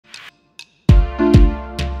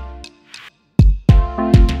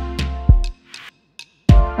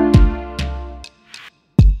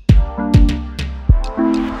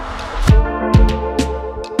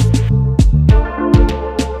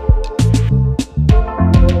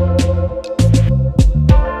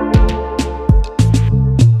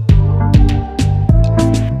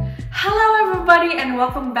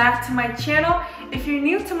to my channel. If you're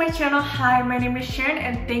new to my channel, hi, my name is Sharon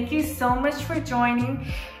and thank you so much for joining.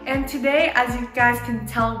 And today, as you guys can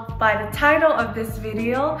tell by the title of this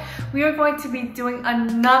video, we are going to be doing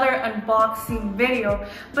another unboxing video.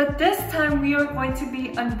 But this time we are going to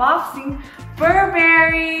be unboxing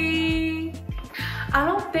Burberry. I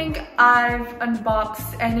don't think I've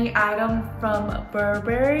unboxed any item from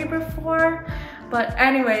Burberry before, but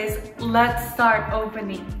anyways, let's start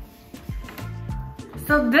opening.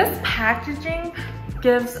 So this packaging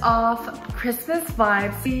gives off Christmas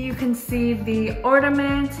vibes. You can see the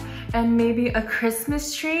ornament and maybe a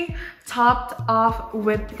Christmas tree topped off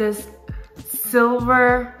with this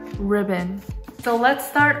silver ribbon. So let's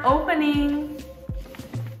start opening.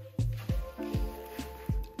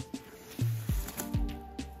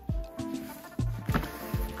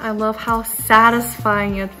 I love how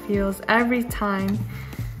satisfying it feels every time.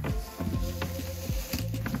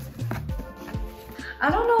 I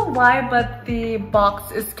don't know why, but the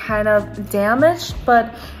box is kind of damaged,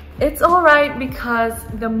 but it's alright because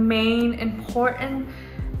the main important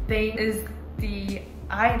thing is the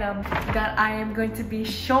item that I am going to be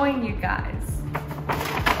showing you guys.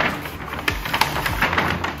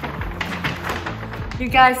 You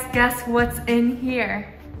guys guess what's in here?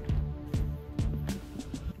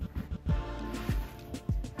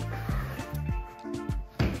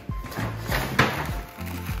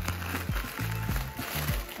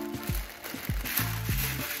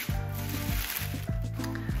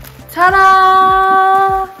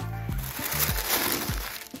 Ta-da!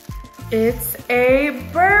 It's a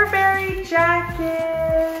Burberry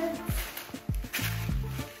jacket.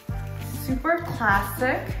 Super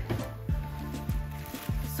classic.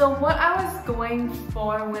 So what I was going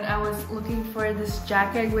for when I was looking for this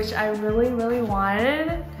jacket, which I really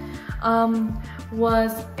wanted,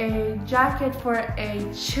 was a jacket for a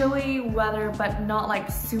chilly weather, but not like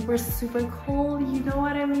super cold, you know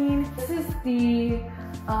what I mean? This is the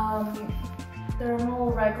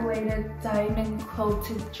Thermoregulated diamond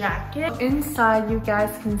quilted jacket. Inside, you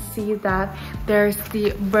guys can see that there's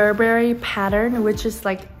the Burberry pattern, which is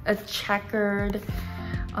like a checkered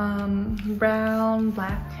brown,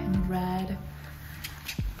 black, and red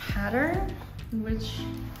pattern, which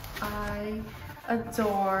I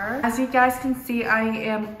adore. As you guys can see, I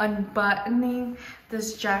am unbuttoning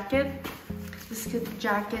this jacket. This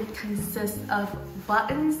jacket consists of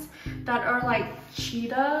buttons that are like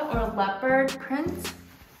cheetah or leopard print.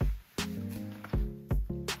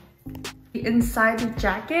 Inside the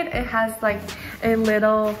jacket, it has like a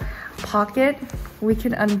little pocket. We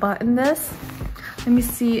can unbutton this. Let me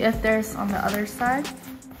see if there's on the other side.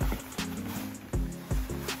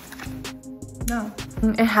 No.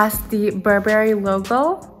 It has the Burberry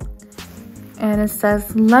logo and it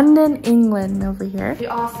says London, England over here. We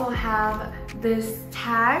also have this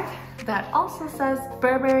tag that also says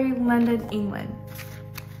Burberry, London, England.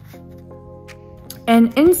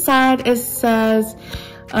 And inside it says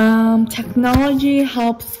technology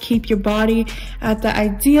helps keep your body at the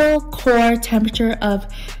ideal core temperature of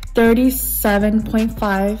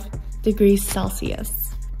 37.5 degrees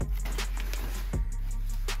Celsius.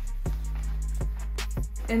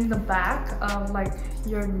 In the back of like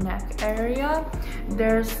your neck area,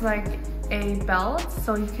 there's like a belt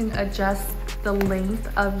so you can adjust the length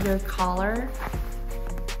of your collar.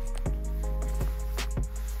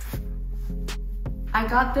 I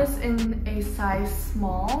got this in a size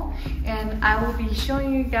small and I will be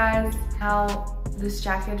showing you guys how this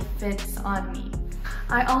jacket fits on me.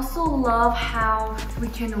 I also love how we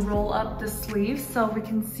can roll up the sleeves so we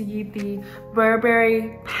can see the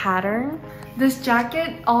Burberry pattern. This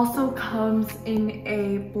jacket also comes in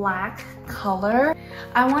a black color.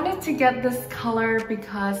 I wanted to get this color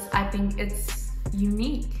because I think it's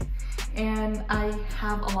unique and I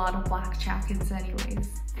have a lot of black jackets anyways.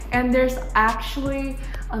 And there's actually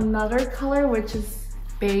another color which is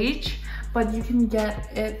beige, but you can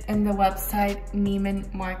get it in the website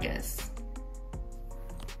Neiman Marcus.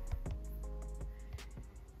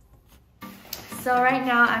 So right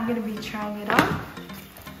now I'm gonna be trying it on.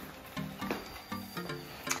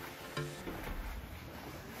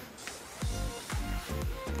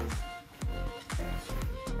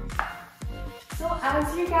 So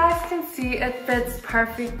as you guys can see, it fits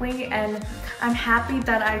perfectly and I'm happy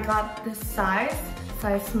that I got this size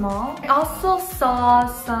small. I also saw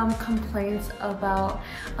some complaints about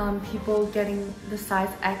people getting the size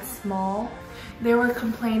X small. They were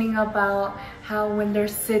complaining about how when they're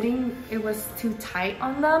sitting, it was too tight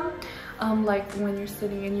on them, like when you're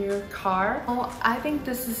sitting in your car. Oh, I think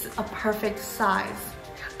this is a perfect size.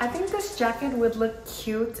 I think this jacket would look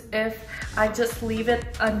cute if I just leave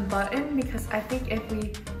it unbuttoned, because I think if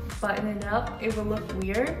we button it up, it would look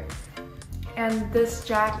weird. And this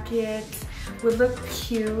jacket would look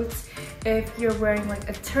cute if you're wearing like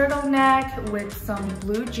a turtleneck with some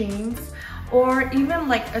blue jeans, or even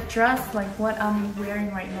like a dress like what I'm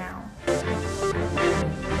wearing right now.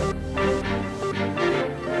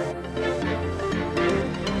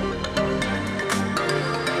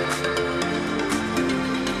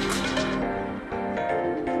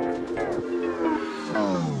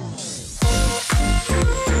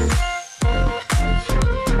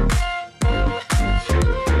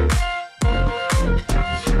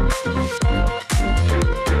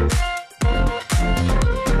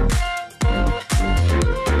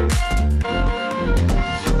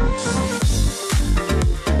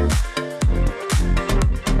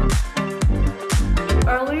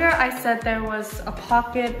 I said there was a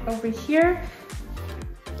pocket over here,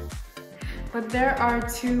 but there are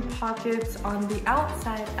 2 pockets on the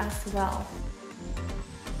outside as well.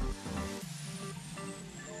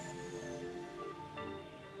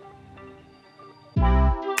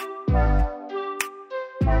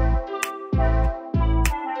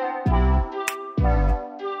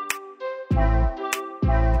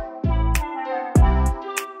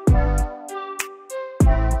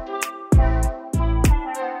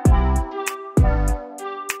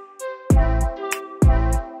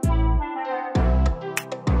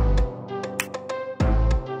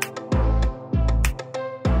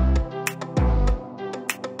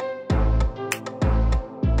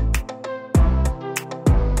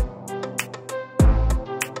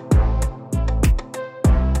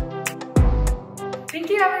 Thank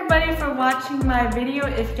you everybody for watching my video.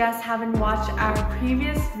 If you guys haven't watched our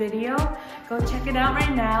previous video, go check it out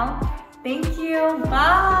right now. Thank you.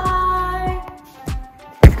 Bye.